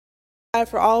God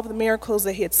for all of the miracles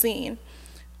that he had seen.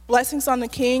 Blessings on the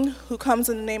King who comes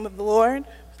in the name of the Lord,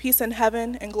 peace in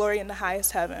heaven and glory in the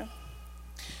highest heaven.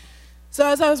 So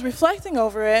as I was reflecting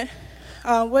over it,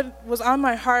 what was on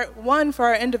my heart, one, for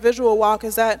our individual walk,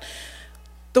 is that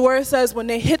the word says when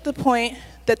they hit the point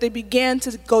that they began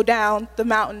to go down the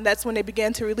mountain, that's when they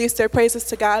began to release their praises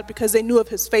to God because they knew of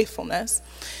his faithfulness.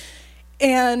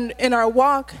 And in our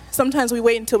walk, sometimes we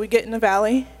wait until we get in the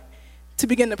valley to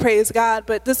begin to praise God,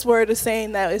 but this word is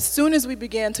saying that as soon as we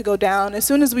begin to go down, as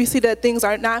soon as we see that things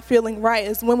are not feeling right,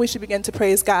 is when we should begin to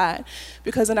praise God.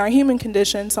 Because in our human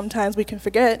condition, sometimes we can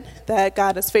forget that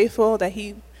God is faithful, that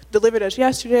he delivered us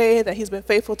yesterday, that he's been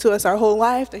faithful to us our whole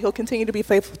life, that he'll continue to be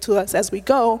faithful to us as we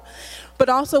go. But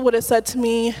also what it said to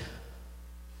me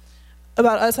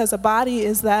about us as a body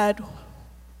is that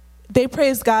they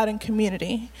praised God in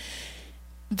community.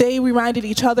 They reminded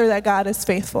each other that God is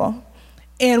faithful.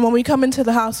 And when we come into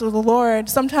the house of the Lord,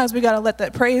 sometimes we got to let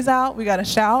that praise out. We got to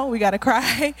shout. We got to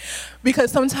cry.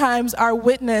 Because sometimes our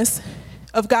witness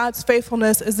of God's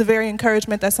faithfulness is the very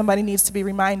encouragement that somebody needs to be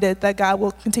reminded that God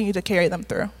will continue to carry them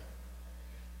through.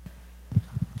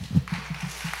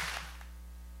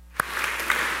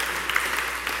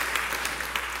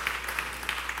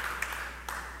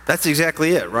 That's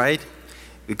exactly it, right?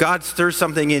 If God stirs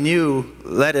something in you,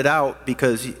 let it out,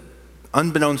 because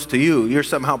unbeknownst to you, you're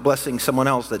somehow blessing someone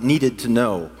else that needed to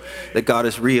know that God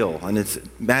is real and it's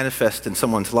manifest in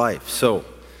someone's life. So,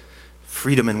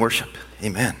 freedom in worship.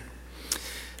 Amen.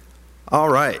 All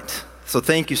right. So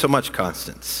thank you so much,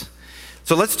 Constance.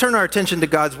 So let's turn our attention to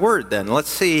God's word then. Let's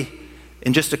see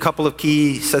in just a couple of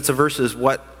key sets of verses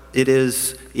what it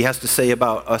is he has to say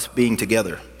about us being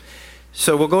together.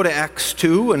 So we'll go to Acts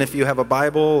 2, and if you have a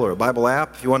Bible or a Bible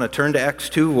app, if you want to turn to Acts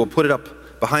 2, we'll put it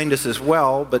up behind us as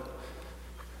well, but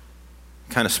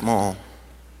kind of small.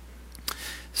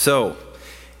 So,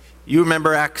 you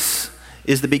remember Acts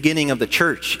is the beginning of the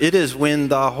church. It is when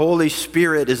the Holy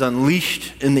Spirit is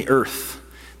unleashed in the earth.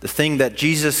 The thing that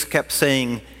Jesus kept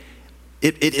saying,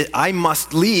 I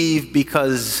must leave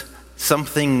because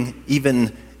something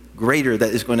even greater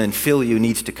that is going to infill you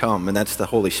needs to come, and that's the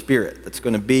Holy Spirit. That's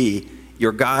going to be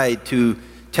your guide to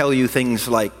tell you things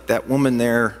like, that woman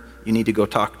there, you need to go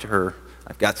talk to her.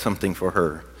 I've got something for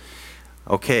her.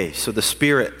 Okay, so the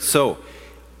Spirit. So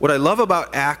what I love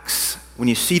about Acts, when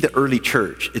you see the early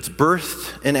church, it's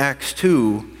birthed in Acts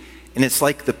 2, and it's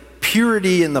like the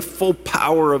purity and the full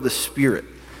power of the Spirit.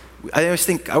 I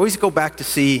always go back to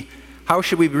see how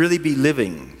should we really be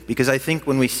living, because I think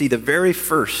when we see the very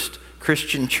first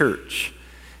Christian church,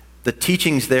 the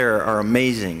teachings there are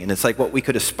amazing, and it's like what we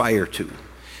could aspire to.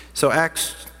 So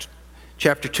Acts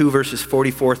chapter 2, verses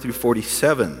 44 through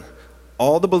 47,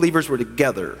 all the believers were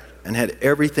together and had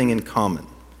everything in common.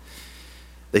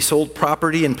 They sold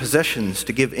property and possessions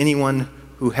to give anyone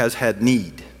who has had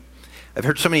need. I've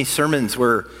heard so many sermons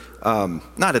where,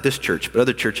 not at this church, but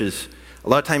other churches, a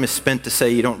lot of time is spent to say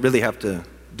you don't really have to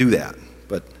do that,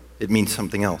 but it means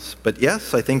something else. But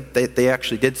yes, I think they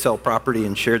actually did sell property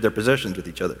and shared their possessions with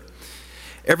each other.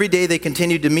 Every day they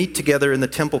continued to meet together in the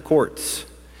temple courts.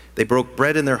 They broke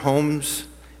bread in their homes,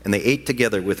 and they ate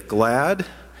together with glad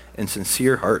and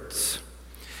sincere hearts.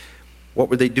 What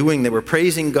were they doing? They were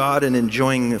praising God and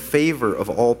enjoying the favor of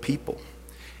all people.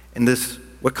 And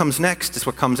what comes next is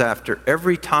what comes after.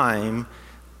 Every time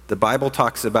the Bible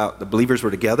talks about the believers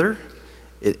were together,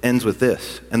 it ends with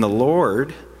this. And the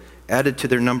Lord added to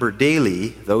their number daily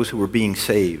those who were being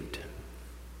saved.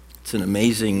 It's an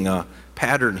amazing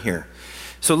pattern here.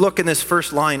 So look in this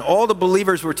first line. All the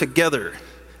believers were together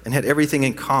and had everything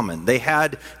in common. They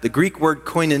had the Greek word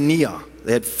koinonia.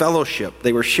 They had fellowship.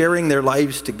 They were sharing their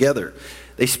lives together.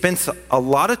 They spent a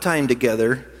lot of time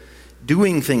together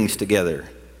doing things together.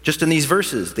 Just in these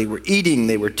verses, they were eating,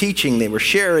 they were teaching, they were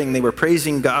sharing, they were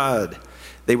praising God.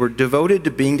 They were devoted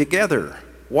to being together.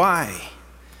 Why?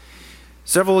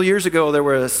 Several years ago, there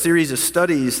were a series of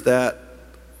studies that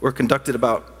were conducted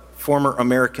about former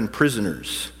American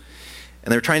prisoners.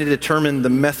 And they were trying to determine the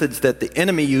methods that the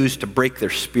enemy used to break their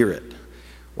spirit.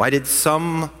 Why did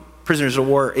some prisoners of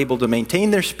war able to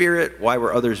maintain their spirit? Why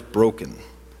were others broken?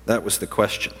 That was the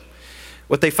question.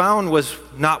 What they found was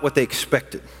not what they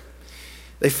expected.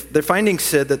 Their findings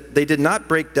said that they did not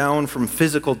break down from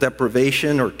physical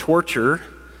deprivation or torture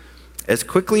as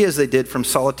quickly as they did from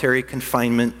solitary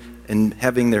confinement and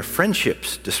having their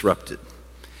friendships disrupted.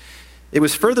 It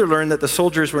was further learned that the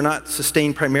soldiers were not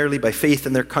sustained primarily by faith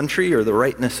in their country or the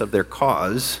rightness of their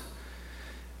cause,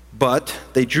 but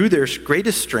they drew their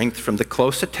greatest strength from the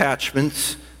close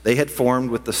attachments they had formed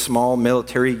with the small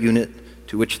military unit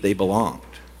to which they belonged.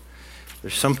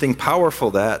 There's something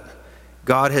powerful that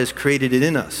God has created it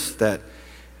in us. That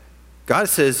God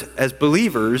says, as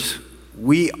believers,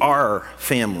 we are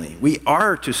family. We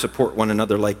are to support one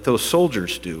another like those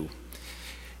soldiers do.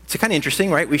 It's kind of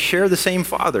interesting, right? We share the same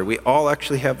Father. We all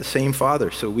actually have the same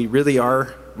Father, so we really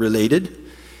are related.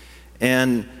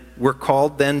 And we're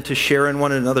called then to share in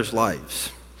one another's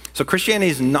lives. So Christianity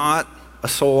is not a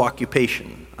sole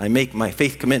occupation. I make my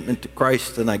faith commitment to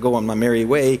Christ and I go on my merry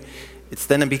way.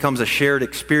 It becomes a shared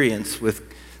experience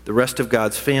with the rest of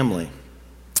God's family.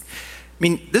 I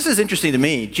mean, this is interesting to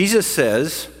me. Jesus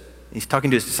says, he's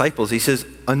talking to his disciples, he says,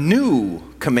 a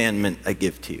new commandment I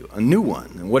give to you, a new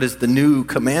one. And what is the new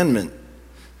commandment?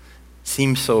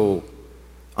 Seems so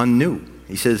unnew.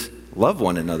 He says, love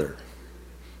one another.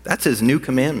 That's his new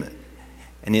commandment.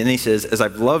 And then he says, as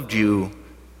I've loved you,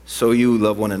 so you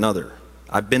love one another.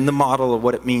 I've been the model of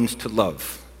what it means to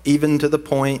love, even to the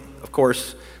point, of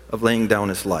course, of laying down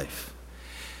his life.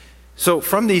 So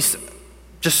from these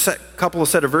just a couple of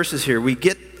set of verses here, we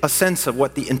get a sense of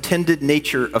what the intended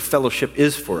nature of fellowship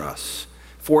is for us.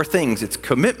 4 things. It's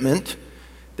commitment.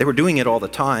 They were doing it all the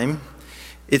time.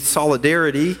 It's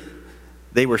solidarity.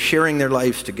 They were sharing their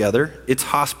lives together. It's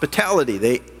hospitality.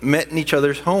 They met in each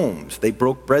other's homes. They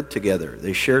broke bread together.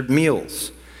 They shared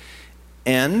meals.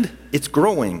 And it's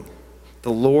growing.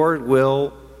 The Lord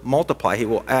will multiply. He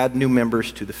will add new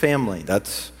members to the family.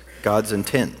 That's God's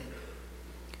intent.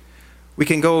 We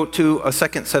can go to a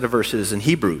second set of verses in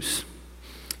Hebrews.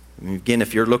 Again,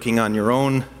 if you're looking on your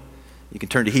own, you can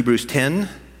turn to Hebrews 10,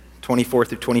 24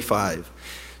 through 25.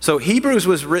 So Hebrews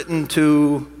was written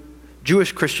to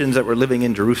Jewish Christians that were living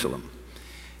in Jerusalem.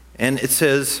 And it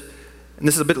says, and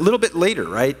this is a little bit later,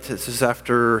 right? This is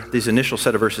after these initial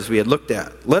set of verses we had looked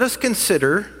at. Let us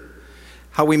consider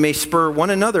how we may spur one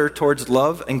another towards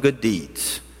love and good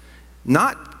deeds,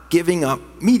 not giving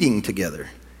up meeting together,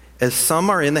 as some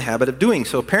are in the habit of doing.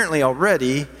 So apparently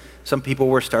already, some people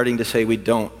were starting to say we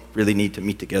don't really need to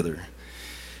meet together.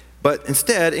 But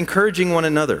instead, encouraging one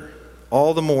another,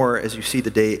 all the more as you see the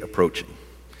day approaching.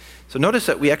 So notice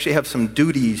that we actually have some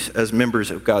duties as members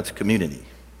of God's community.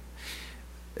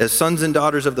 As sons and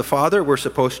daughters of the Father, we're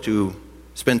supposed to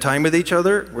spend time with each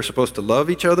other. We're supposed to love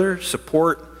each other,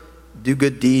 support, do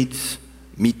good deeds,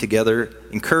 meet together,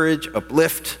 encourage,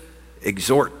 uplift,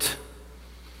 exhort.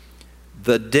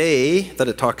 The day that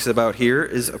it talks about here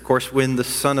is, of course, when the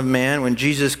Son of Man, when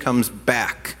Jesus comes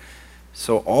back.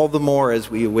 So all the more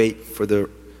as we await for the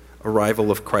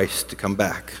arrival of Christ to come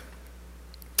back.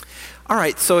 All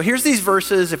right, so here's these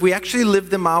verses. If we actually live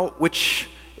them out, which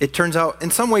it turns out in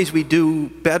some ways we do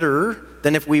better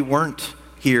than if we weren't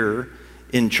here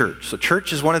in church. So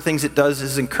church is one of the things it does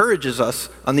is encourages us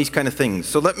on these kind of things.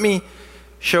 So let me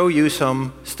show you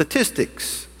some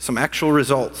statistics, some actual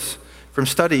results from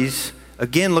studies.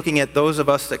 Again, looking at those of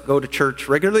us that go to church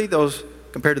regularly, those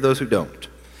compared to those who don't.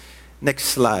 Next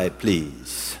slide,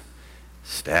 please.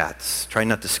 Stats. Try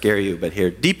not to scare you, but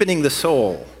here. Deepening the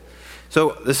soul.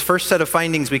 So this first set of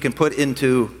findings we can put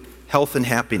into health and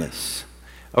happiness.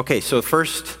 Okay, so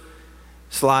first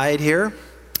slide here.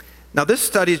 Now this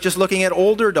study is just looking at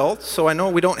older adults, so I know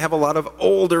we don't have a lot of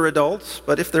older adults,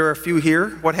 but if there are a few here,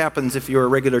 what happens if you're a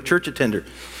regular church attender?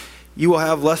 You will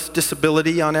have less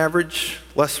disability on average,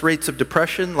 less rates of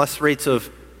depression, less rates of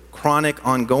chronic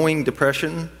ongoing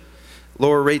depression,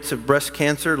 lower rates of breast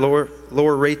cancer,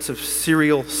 lower rates of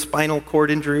serial spinal cord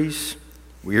injuries,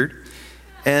 weird,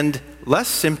 and less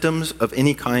symptoms of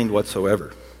any kind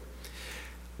whatsoever.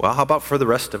 Well, how about for the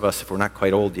rest of us if we're not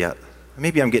quite old yet?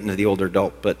 Maybe I'm getting to the older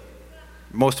adult, but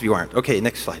most of you aren't. Okay,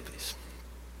 next slide, please.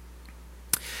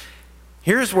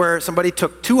 Here's where somebody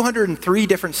took 203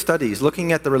 different studies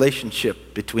looking at the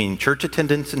relationship between church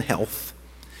attendance and health.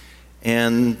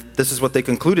 And this is what they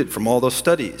concluded from all those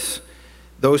studies.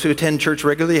 Those who attend church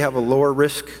regularly have a lower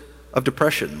risk of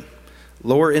depression,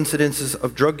 lower incidences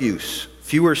of drug use,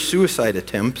 fewer suicide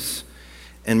attempts,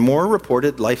 and more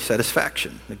reported life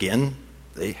satisfaction. Again,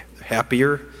 they're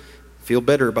happier, feel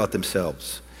better about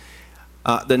themselves.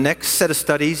 The next set of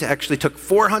studies actually took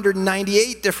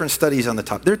 498 different studies on the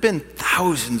top. There have been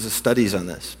thousands of studies on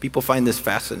this. People find this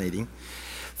fascinating.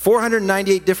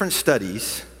 498 different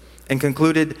studies and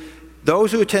concluded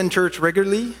those who attend church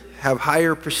regularly have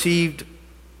higher perceived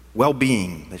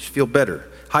well-being. They feel better,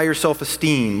 higher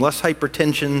self-esteem, less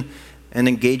hypertension, and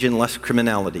engage in less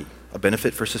criminality. A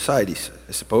benefit for society,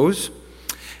 I suppose.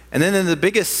 And then in the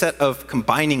biggest set of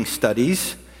combining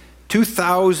studies,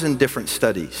 2,000 different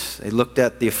studies. They looked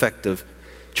at the effect of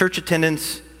church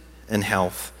attendance and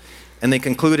health. And they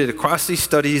concluded across these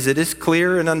studies, it is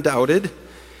clear and undoubted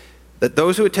that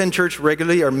those who attend church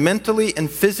regularly are mentally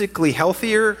and physically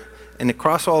healthier. And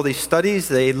across all these studies,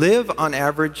 they live on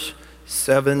average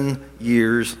 7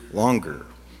 years longer.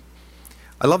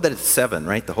 I love that it's 7,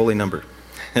 right? The holy number.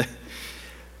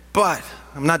 But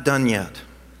I'm not done yet,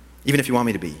 even if you want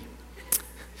me to be.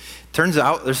 Turns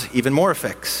out there's even more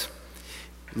effects.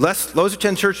 Those who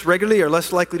attend church regularly are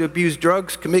less likely to abuse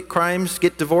drugs, commit crimes,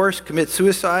 get divorced, commit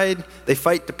suicide. They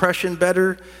fight depression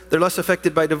better. They're less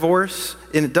affected by divorce,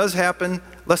 and it does happen.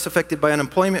 Less affected by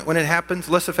unemployment when it happens.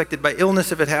 Less affected by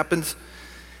illness if it happens.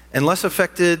 And less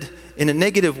affected in a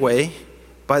negative way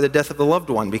by the death of the loved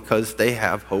one because they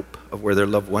have hope of where their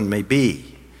loved one may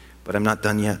be. But I'm not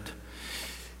done yet.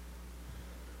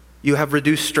 You have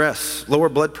reduced stress, lower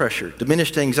blood pressure,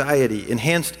 diminished anxiety,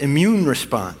 enhanced immune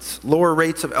response, lower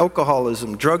rates of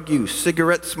alcoholism, drug use,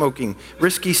 cigarette smoking,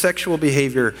 risky sexual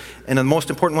behavior, and the most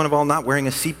important one of all, not wearing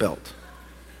a seatbelt.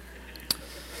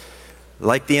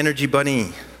 Like the Energy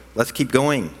Bunny, let's keep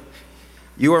going.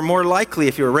 You are more likely,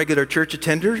 if you're a regular church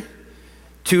attender,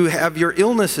 to have your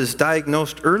illnesses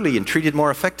diagnosed early and treated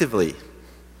more effectively.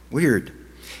 Weird.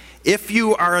 If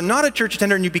you are not a church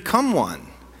attender and you become one,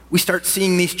 we start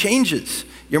seeing these changes.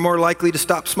 You're more likely to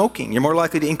stop smoking. You're more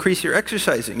likely to increase your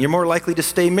exercising. You're more likely to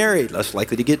stay married, less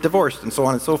likely to get divorced, and so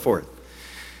on and so forth.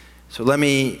 So let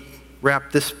me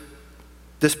wrap this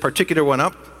particular one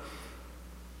up.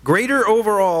 Greater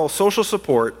overall social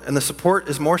support, and the support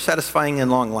is more satisfying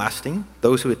and long-lasting,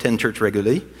 those who attend church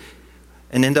regularly,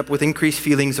 and end up with increased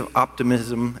feelings of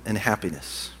optimism and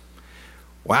happiness.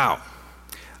 Wow.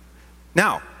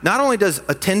 Now, not only does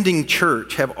attending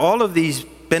church have all of these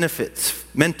benefits,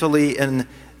 mentally and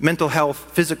mental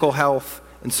health, physical health,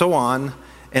 and so on,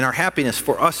 and our happiness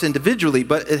for us individually,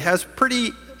 but it has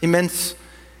pretty immense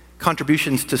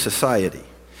contributions to society.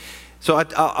 So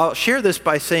I'll share this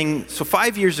by saying, so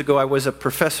 5 years ago I was a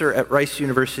professor at Rice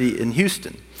University in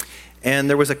Houston, and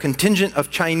there was a contingent of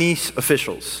Chinese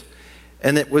officials,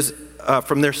 and it was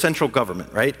from their central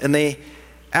government, right? And they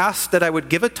asked that I would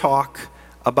give a talk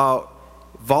about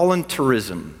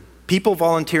volunteerism, people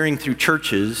volunteering through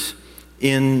churches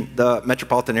in the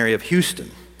metropolitan area of Houston.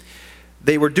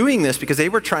 They were doing this because they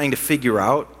were trying to figure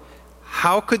out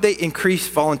how could they increase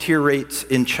volunteer rates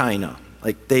in China.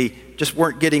 Like they just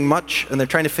weren't getting much, and they're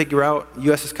trying to figure out, the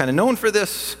U.S. is kind of known for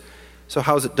this, so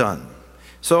how's it done?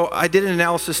 So I did an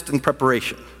analysis in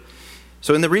preparation.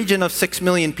 So in the region of 6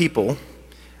 million people,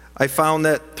 I found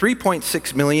that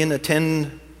 3.6 million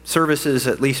attend services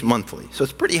at least monthly. So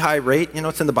it's a pretty high rate. You know,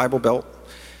 it's in the Bible Belt.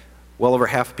 Well over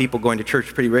half of people going to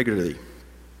church pretty regularly.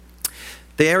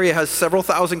 The area has several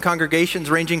thousand congregations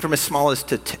ranging from as small as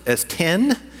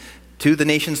 10 to the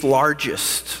nation's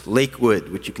largest, Lakewood,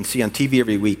 which you can see on TV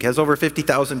every week, has over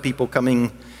 50,000 people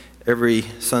coming every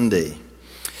Sunday.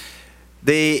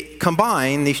 They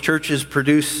combine, these churches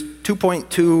produce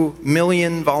 2.2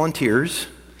 million volunteers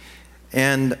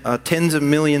and tens of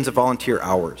millions of volunteer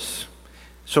hours.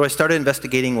 So I started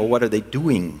investigating, well, what are they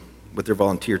doing with their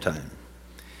volunteer time?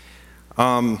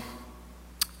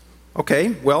 Okay,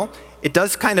 well, it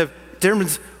does kind of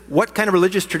determines what kind of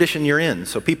religious tradition you're in.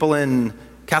 So people in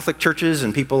Catholic churches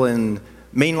and people in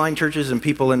mainline churches and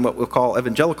people in what we'll call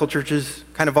evangelical churches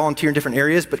kind of volunteer in different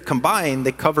areas, but combined,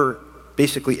 they cover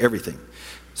basically everything.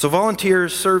 So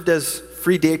volunteers served as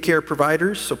free daycare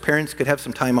providers so parents could have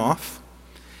some time off.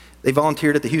 They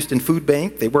volunteered at the Houston Food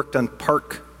Bank. They worked on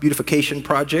park beautification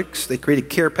projects. They created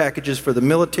care packages for the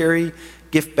military,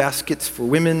 gift baskets for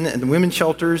women and the women's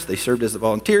shelters. They served as the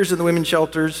volunteers in the women's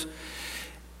shelters.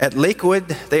 At Lakewood,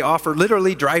 they offer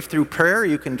literally drive-through prayer.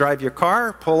 You can drive your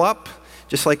car, pull up,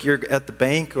 just like you're at the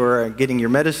bank or getting your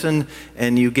medicine,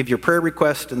 and you give your prayer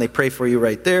request, and they pray for you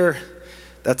right there.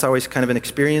 That's always kind of an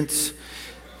experience.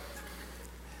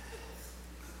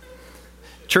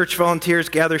 Church volunteers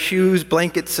gather shoes,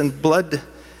 blankets, and blood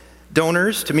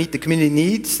donors to meet the community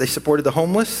needs. They supported the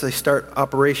homeless. They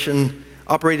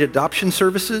operated adoption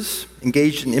services,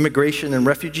 engaged in immigration and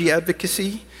refugee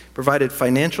advocacy, provided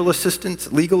financial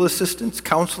assistance, legal assistance,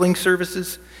 counseling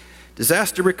services,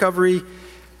 disaster recovery,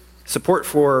 support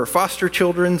for foster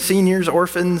children, seniors,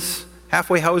 orphans,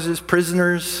 halfway houses,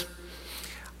 prisoners.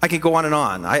 I could go on and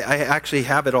on. I actually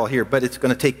have it all here, but it's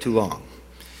going to take too long.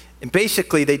 And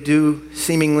basically, they do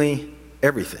seemingly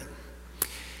everything.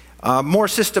 More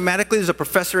systematically, there's a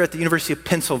professor at the University of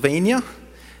Pennsylvania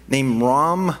named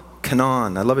Ram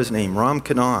Kannan. I love his name, Ram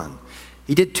Kannan.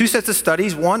 He did 2 sets of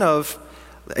studies, one of,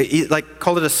 he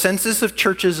called it a census of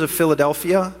churches of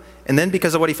Philadelphia, and then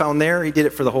because of what he found there, he did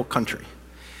it for the whole country.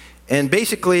 And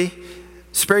basically,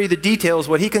 spare you the details,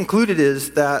 what he concluded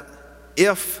is that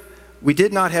if we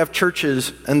did not have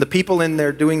churches and the people in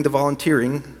there doing the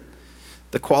volunteering,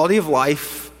 the quality of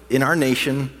life in our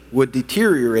nation would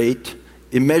deteriorate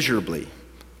immeasurably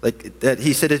Like that,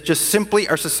 he said, it's just simply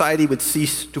our society would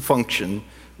cease to function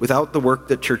without the work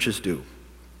that churches do.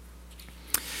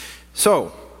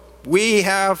 So, we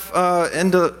have,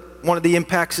 and one of the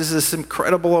impacts is this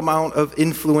incredible amount of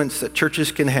influence that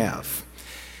churches can have.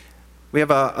 We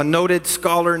have a noted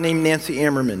scholar named Nancy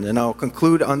Ammerman, and I'll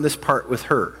conclude on this part with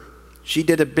her. She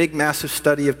did a big, massive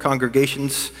study of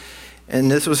congregations, and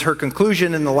this was her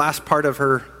conclusion in the last part of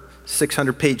her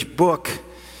 600-page book.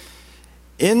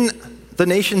 In the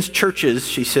nation's churches,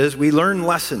 she says, we learn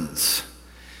lessons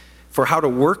for how to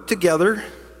work together,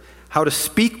 how to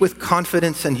speak with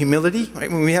confidence and humility. Right?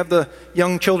 When we have the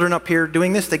young children up here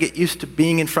doing this, they get used to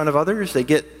being in front of others. They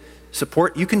get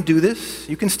support. You can do this.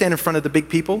 You can stand in front of the big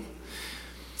people.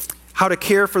 How to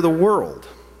care for the world,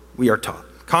 we are taught.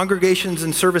 Congregations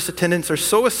and service attendants are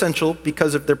so essential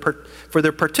because of for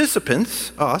their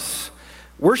participants, us.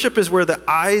 Worship is where the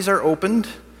eyes are opened.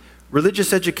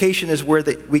 Religious education is where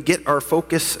we get our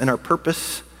focus and our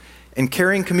purpose. And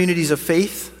caring communities of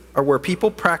faith are where people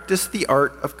practice the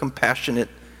art of compassionate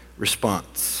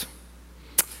response.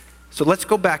 So let's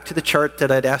go back to the chart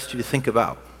that I'd asked you to think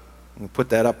about. We'll put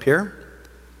that up here.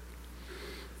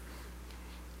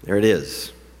 There it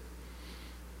is.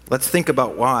 Let's think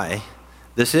about why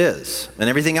this is. And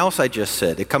everything else I just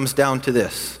said, it comes down to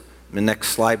this. In the next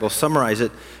slide, we'll summarize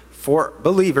it. For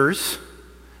believers,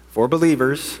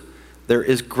 there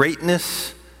is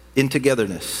greatness in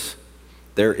togetherness.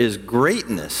 There is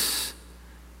greatness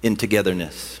in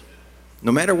togetherness.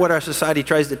 No matter what our society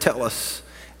tries to tell us,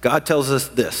 God tells us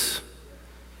this.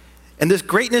 And this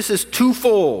greatness is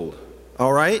twofold,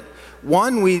 all right?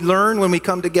 One, we learn when we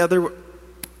come together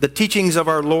the teachings of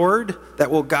our Lord that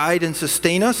will guide and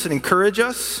sustain us and encourage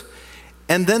us.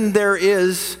 And then there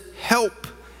is help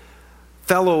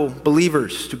fellow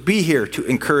believers to be here to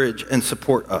encourage and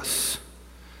support us.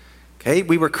 Okay,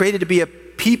 we were created to be a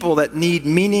people that need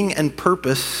meaning and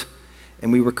purpose,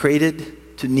 and we were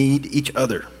created to need each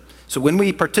other. So when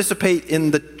we participate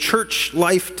in the church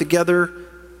life together,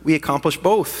 we accomplish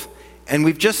both. And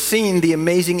we've just seen the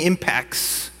amazing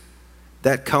impacts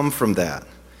that come from that.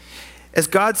 As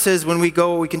God says, when we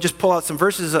go, we can just pull out some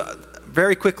verses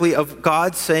very quickly of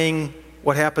God saying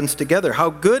what happens together. How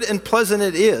good and pleasant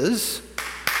it is,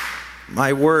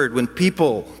 my word, when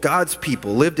people, God's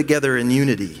people, live together in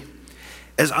unity.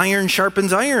 As iron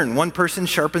sharpens iron, one person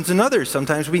sharpens another.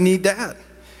 Sometimes we need that.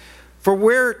 For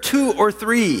where 2 or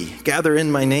 3 gather in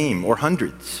my name, or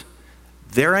hundreds,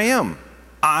 there I am.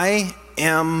 I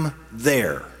am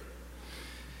there.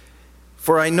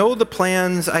 For I know the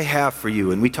plans I have for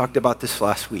you. And we talked about this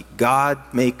last week. God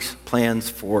makes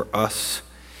plans for us.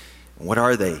 What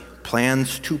are they?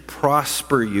 Plans to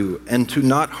prosper you and to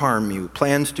not harm you.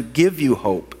 Plans to give you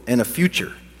hope and a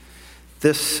future.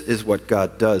 This is what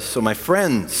God does. So my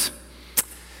friends,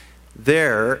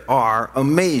 there are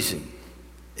amazing,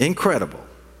 incredible,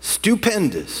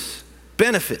 stupendous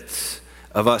benefits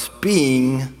of us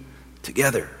being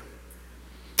together.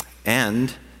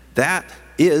 And that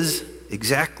is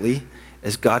exactly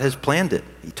as God has planned it.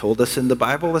 He told us in the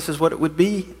Bible this is what it would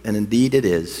be, and indeed it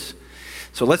is.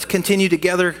 So let's continue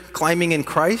together climbing in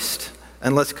Christ,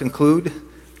 and let's conclude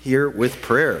here with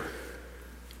prayer.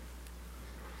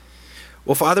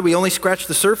 Well, Father, we only scratch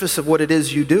the surface of what it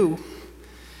is you do.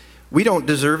 We don't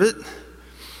deserve it,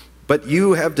 but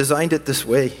you have designed it this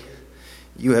way.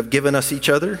 You have given us each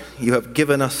other. You have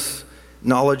given us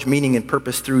knowledge, meaning, and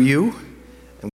purpose through you.